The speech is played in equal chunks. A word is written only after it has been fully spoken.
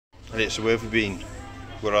Right, so where have we been?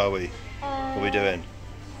 Where are we? What are we doing?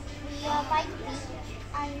 We are by the beach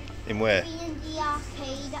and In where? in the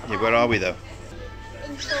arcade. Yeah, where are we though?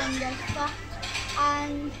 In Sunnyvale.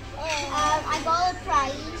 And I got a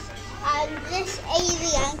prize. And this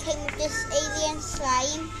alien came with this alien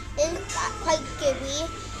slime. It's quite gooey.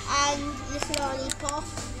 And this lollipop.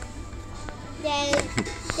 There's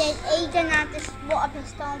Aiden had this water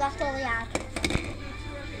pistol, and that's all he had.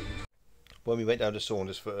 When we went down to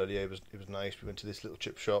Saundersfoot earlier, it was nice. We went to this little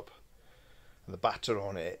chip shop, and the batter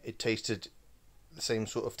on it tasted the same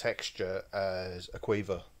sort of texture as a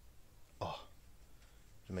quaver. Oh,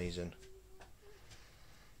 it's amazing.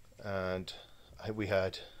 And we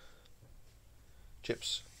had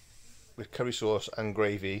chips with curry sauce and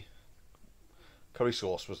gravy. Curry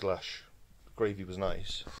sauce was lush, gravy was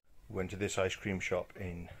nice. We went to this ice cream shop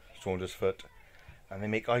in Saundersfoot, and they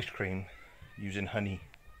make ice cream using honey.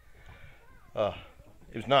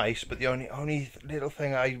 It was nice, but the only little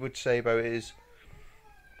thing I would say about it is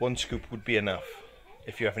one scoop would be enough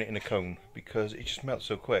if you're having it in a cone, because it just melts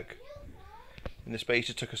so quick. In the space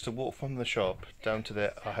it took us to walk from the shop down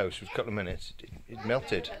to our house, it was a couple of minutes, it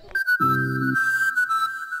melted.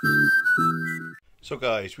 So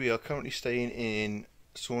guys, we are currently staying in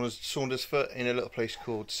Saundersfoot in a little place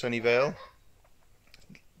called Sunnyvale.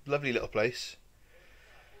 Lovely little place.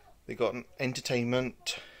 They got an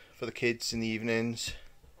entertainment for the kids in the evenings.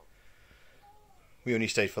 We only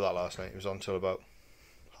stayed for that last night. It was on till about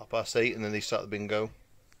 8:30, and then they started the bingo,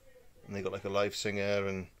 and they got like a live singer,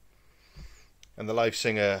 and the live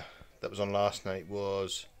singer that was on last night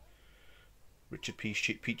was Richard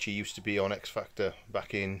Peachy. Used to be on X Factor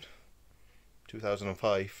back in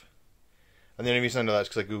 2005, and the only reason I know that is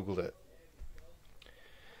because I googled it.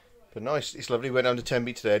 But nice, it's lovely. Went down to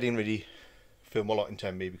Tenby today. I didn't really film a lot in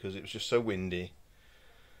Tenby because it was just so windy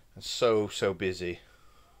and so busy.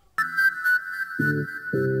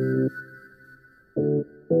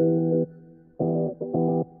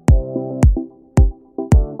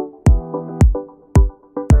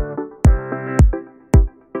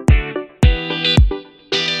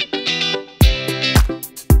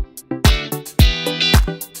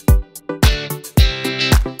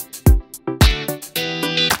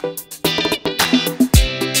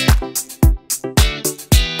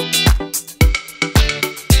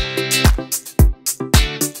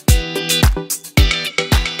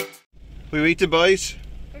 What are you eating, boys?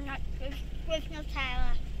 With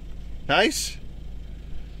Nutella. Nice?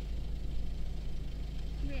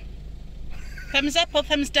 Thumbs up or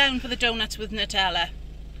thumbs down for the donuts with Nutella?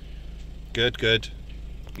 Good, good.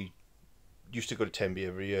 We used to go to Tenby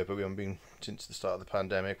every year, but we haven't been since the start of the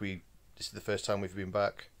pandemic. This is the first time we've been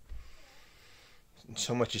back. And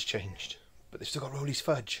so much has changed. But they've still got Rolly's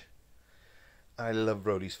fudge. I love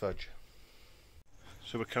Rolly's fudge.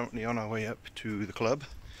 So we're currently on our way up to the club.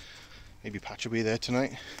 Maybe Patch will be there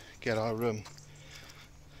tonight. Get our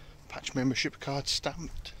Patch membership card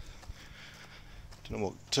stamped. Don't know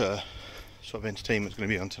what sort of entertainment's going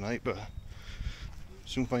to be on tonight, but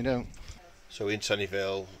soon find out. So in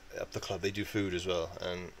Sunnyvale, up the club, they do food as well,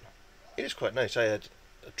 and it is quite nice. I had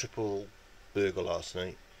a triple burger last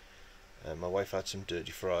night. My wife had some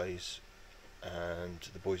dirty fries, and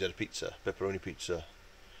the boys had a pizza, pepperoni pizza.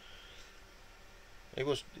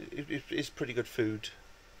 It's pretty good food.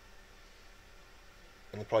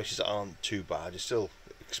 And the prices aren't too bad. It's still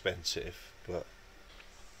expensive, but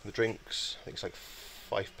the drinks, I think it's like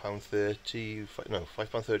 £5.30. No,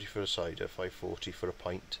 £5.30 for a cider, £5.40 for a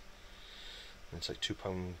pint, and it's like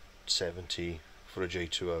 £2.70 for a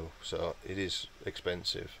J2O. So it is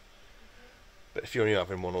expensive. But if you're only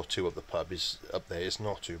having one or two at the pub, up there, it's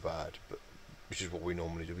not too bad. But which is what we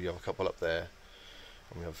normally do. We have a couple up there,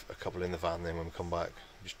 and we have a couple in the van. Then when we come back,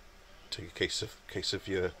 just take a case of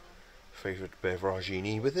your favourite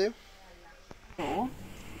beveragini with you. So,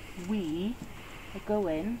 we are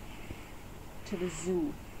going to the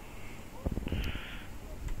zoo.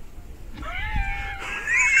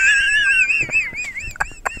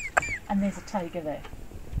 And there's a tiger there.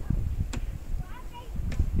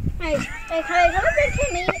 Hey, can I go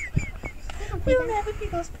to me? We'll never be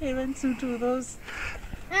those parents who do those.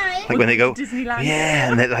 Alright. Like when they go, Disneyland. yeah,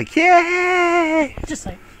 and they're like, yeah. Just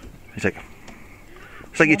like.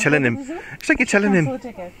 It's like you're telling him. It's like you're telling him.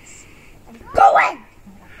 Tickets. Going!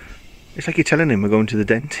 It's like you're telling him we're going to the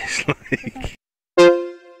dentist. Like.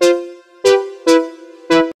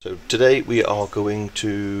 So today we are going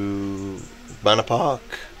to Manor Park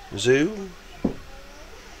Zoo.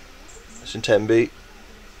 It's in Tenby.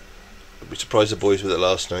 We surprised the boys with it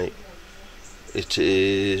last night. It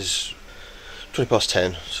is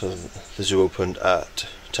 10:20, so the zoo opened at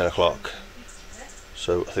 10 o'clock.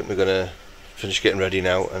 So I think we're going to finish getting ready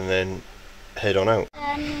now and then head on out.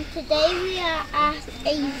 Today we are at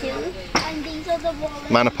a zoo, and these are the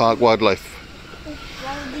Manor Park Wildlife.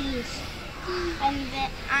 wallabies. And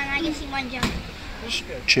I can see one jump.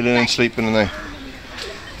 Chilling and sleeping in there.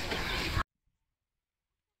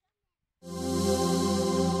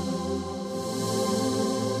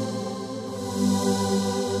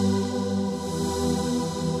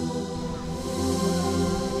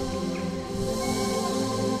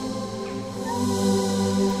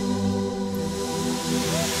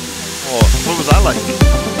 What was that like?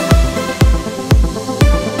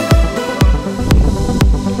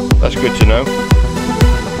 That's good to know.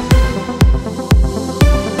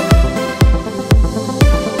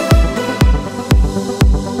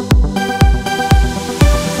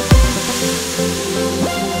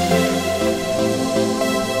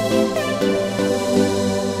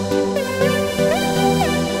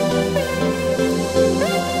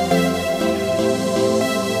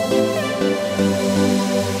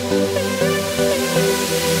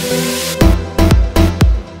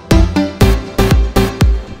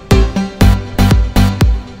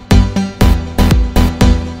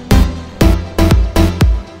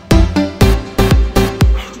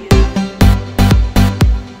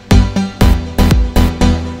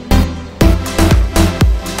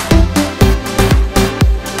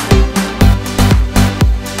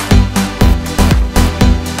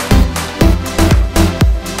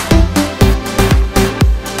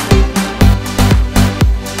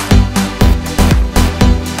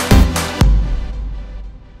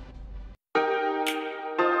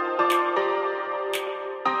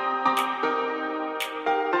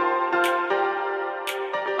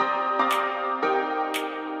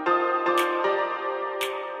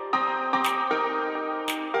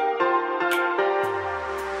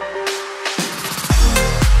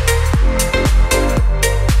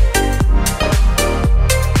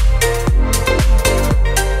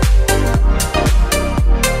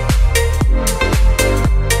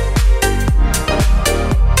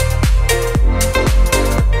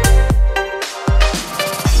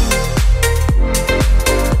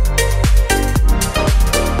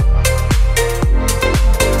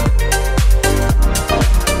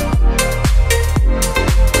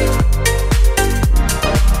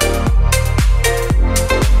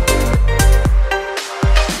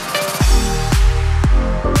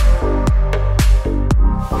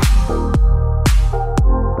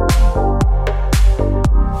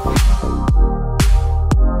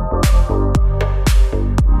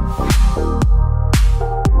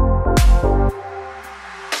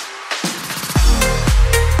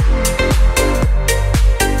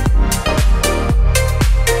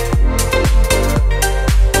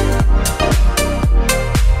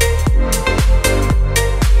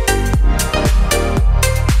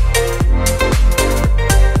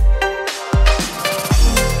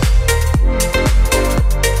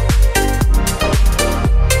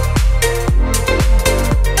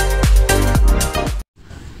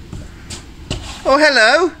 Oh,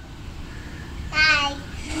 hello. Hi.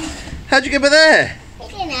 How'd you get by there? I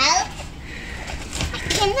can help. I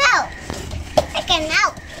can help. I can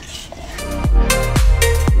help.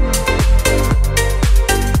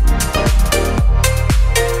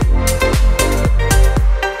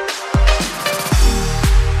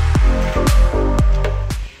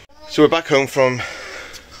 So we're back home from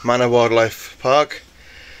Manor Wildlife Park.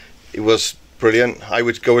 It was brilliant. I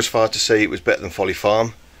would go as far to say it was better than Folly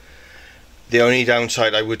Farm. The only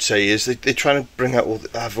downside I would say is they're trying to bring out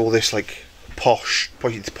have all this like posh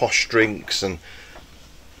drinks and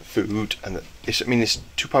food, and it's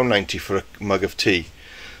 £2.90 for a mug of tea.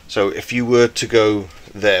 So if you were to go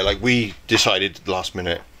there, like we decided last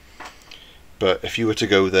minute, but if you were to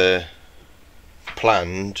go there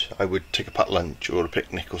planned, I would take a packed lunch or a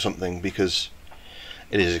picnic or something, because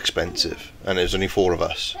it is expensive, and there's only 4 of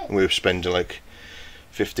us, and we were spending like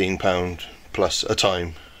 £15 plus a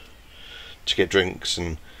time to get drinks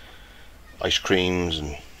and ice creams,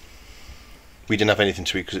 and we didn't have anything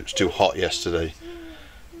to eat because it was too hot yesterday.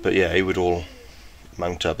 But yeah, it would all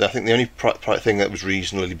mount up. I think the only thing that was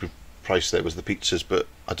reasonably priced there was the pizzas, but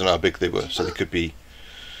I don't know how big they were, so they could be.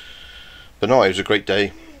 But no, it was a great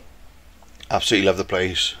day. Absolutely love the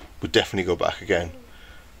place. Would definitely go back again,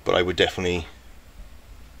 but I would definitely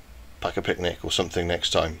pack a picnic or something next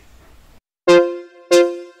time.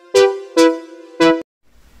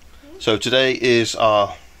 So today is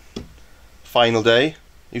our final day.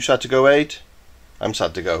 You sad to go, Aid? I'm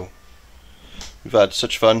sad to go. We've had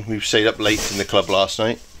such fun. We stayed up late in the club last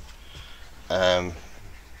night.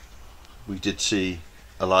 We did see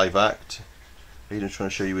a live act. Aiden's trying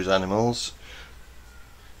to show you his animals.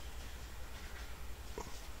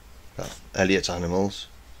 Elliot's animals.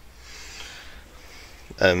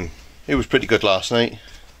 It was pretty good last night.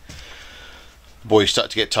 The boys started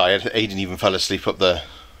to get tired. Aidan even fell asleep up there.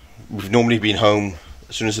 We've normally been home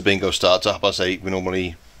as soon as the bingo starts at 8:30. We're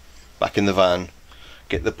normally back in the van,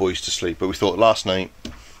 get the boys to sleep. But we thought last night,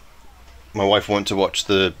 my wife wanted to watch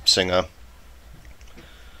the singer,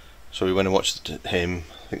 so we went and watched him.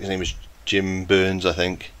 I think his name is Jim Burns, I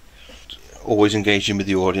think. Always engaging with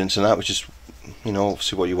the audience and that, which is, you know,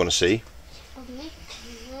 obviously what you want to see.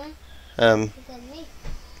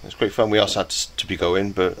 It's great fun. We also had to be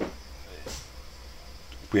going, but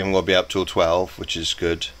we haven't got to be up till 12, which is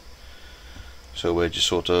good. So we're just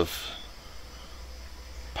sort of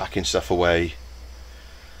packing stuff away.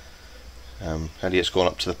 Elliot's gone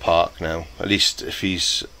up to the park now. At least if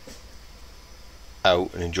he's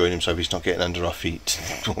out and enjoying himself, he's not getting under our feet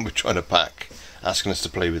when we're trying to pack, asking us to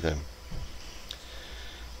play with him.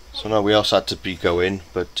 So no, we also had to be going,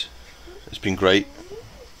 but it's been great.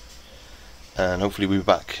 And hopefully we'll be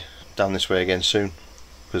back down this way again soon,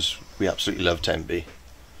 because we absolutely love Tenby.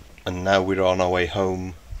 And now we're on our way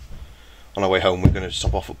home. On our way home, we're going to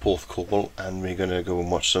stop off at Porthcawl and we're going to go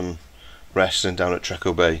and watch some wrestling down at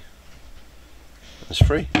Treco Bay. It's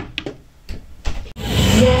free.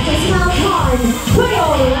 Yes, it's now time. Bring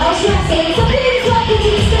on the Welsh wrestling. So please welcome to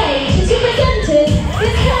the stage as your presenters,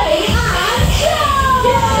 Miss Kelly and Charles.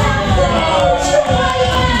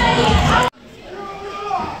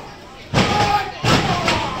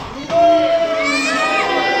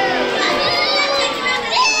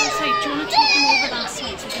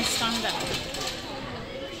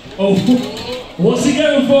 Oh, what's he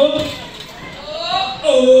going for?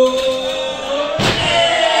 Oh!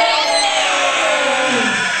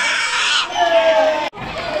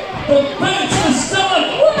 The boot to the stomach,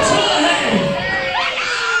 to the head!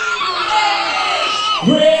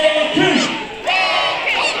 Ricky!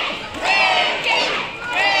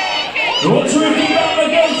 What's Ricky Bamba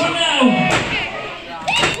going for now?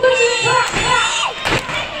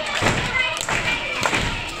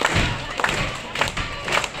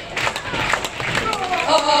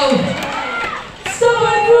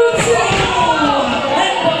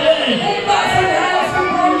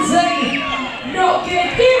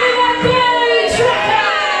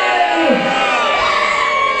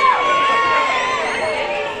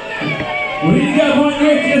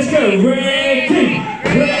 Let's go, Ricky!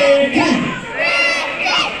 Ricky!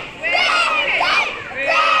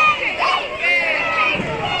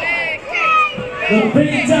 The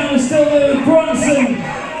beat down is still there with Bronson.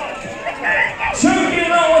 Choking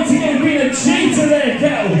him out once again, being a cheater there,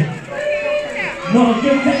 Kel. Not a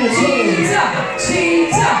good thing at all. Cheater!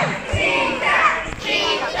 Cheater!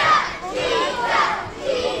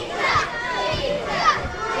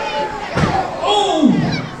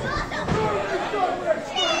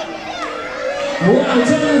 Well,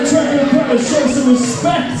 down the track of the brothers, show some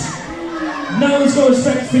respect. No one's got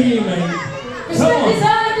respect for you, mate. Respect is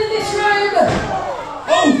earned in this room.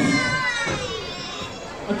 Oh!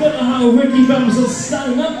 I don't know how Ricky Bums is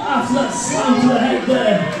standing up after that slam to the head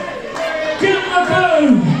there. Give him a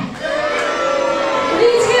bone! We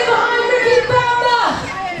need to get behind Ricky Bamba.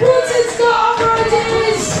 Brunson's got our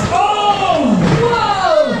ideas. Oh!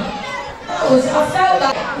 Whoa! I felt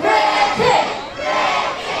that. Ricky!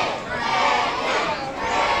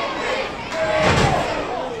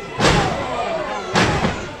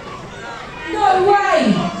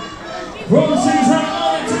 Bronson's having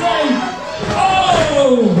on it today.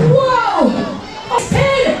 Oh! Whoa!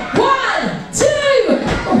 Pin! 1, 2!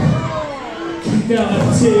 Kick out at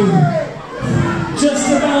 2. Just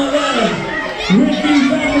about there. Ricky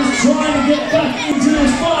Bamba's trying to get back into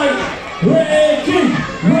this fight. Ricky!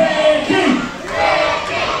 Ricky!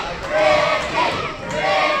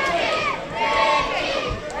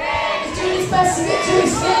 He's doing his best to get to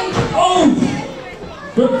his feet. Oh!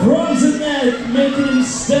 But Bronson there making him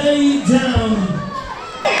stay down.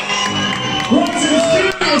 Bronson is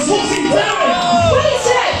furious. What's he doing? What is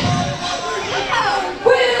it?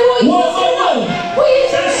 Whoa, whoa! What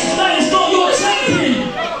is it? That is not your champion.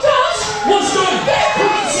 Josh! What's going on?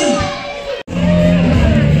 Bronson!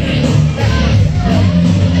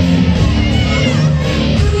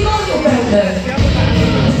 You got your belt there.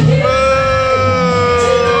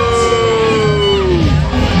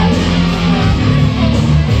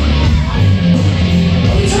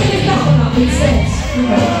 Instead.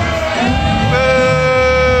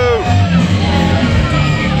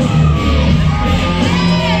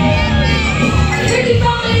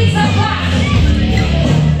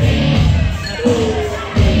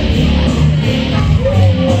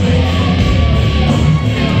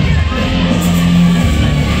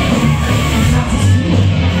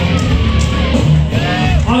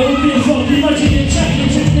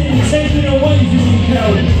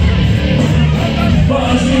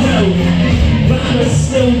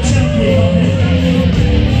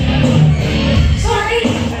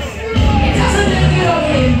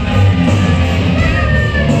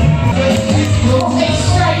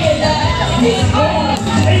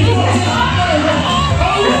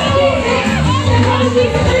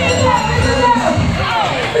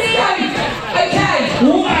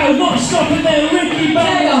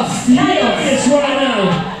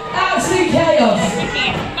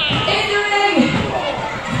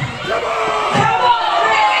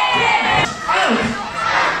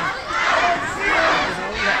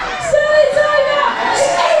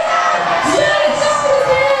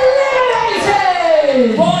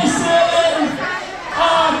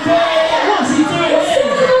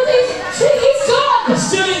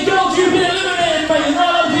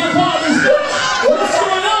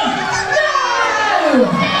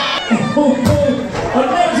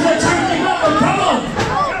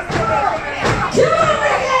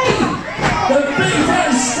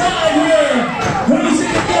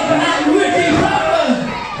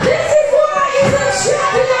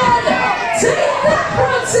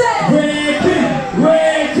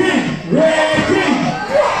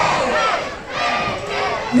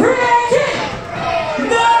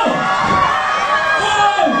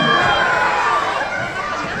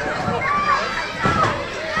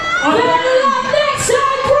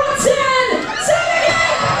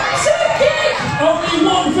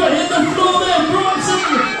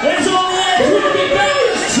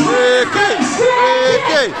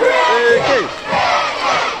 Ricky! Ricky!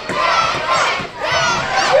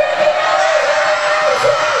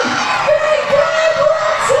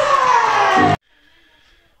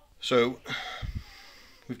 So,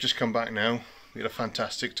 we've just come back now. We had a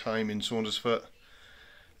fantastic time in Saundersfoot.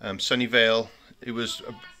 Sunnyvale, it was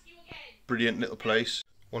a brilliant little place.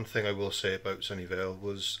 One thing I will say about Sunnyvale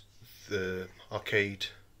was the arcade.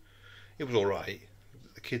 It was alright.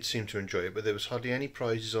 The kids seemed to enjoy it, but there was hardly any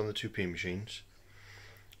prizes on the 2p machines.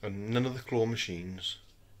 And none of the claw machines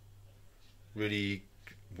really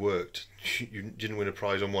worked. You didn't win a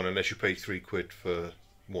prize on one unless you paid £3 for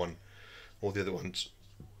one. All the other ones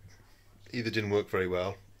either didn't work very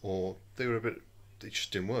well, or they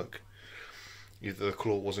just didn't work. Either the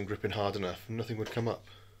claw wasn't gripping hard enough and nothing would come up.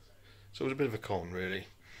 So it was a bit of a con, really.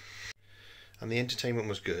 And the entertainment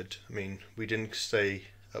was good. I mean, we didn't stay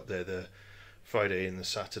up there the Friday and the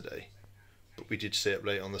Saturday, but we did stay up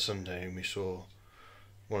late on the Sunday and we saw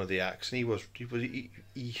one of the acts, and he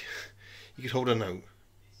could hold a note,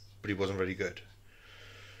 but he wasn't very good.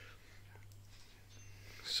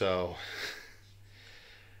 So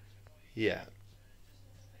yeah,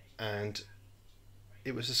 and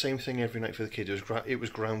it was the same thing every night for the kids. It was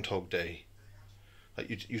Groundhog Day.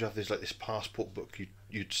 Like you'd have this passport book.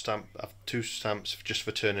 You'd have 2 stamps just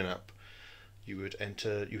for turning up. You would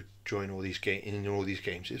enter. You'd join all these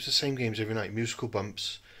games. It was the same games every night. Musical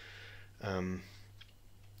bumps.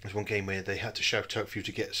 There's one game where they had to shout out for you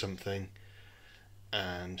to get something,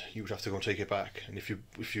 and you would have to go and take it back. And if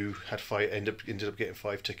you had ended up getting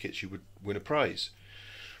 5 tickets, you would win a prize.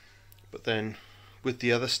 But then with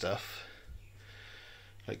the other stuff,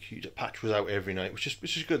 like Patch was out every night, which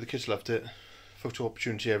is good. The kids loved it. Photo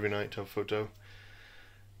opportunity every night to have a photo.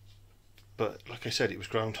 But like I said, it was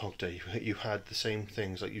Groundhog Day. You had the same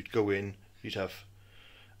things. Like you'd go in, you'd have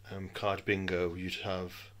card bingo, you'd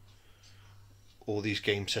have all these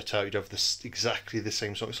games set out. You'd have exactly the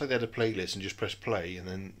same song. It's like they had a playlist and just press play, and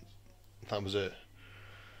then that was it.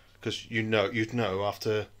 Because you'd know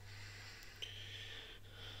after.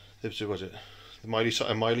 Was it a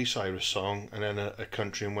Miley Cyrus song and then a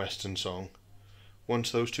country and western song?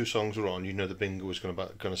 Once those 2 songs were on, you know the bingo was going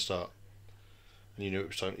to start, and you knew it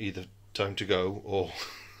was either time to go or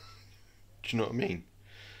do you know what I mean?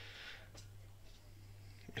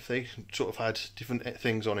 If they sort of had different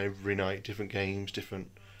things on every night, different games, it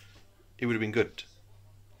would have been good.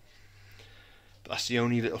 But that's the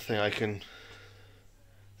only little thing I can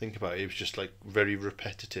think about. It was just like very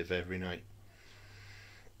repetitive every night.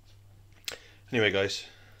 Anyway guys,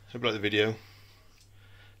 hope you liked the video.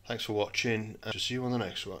 Thanks for watching, and I'll see you on the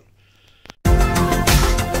next one.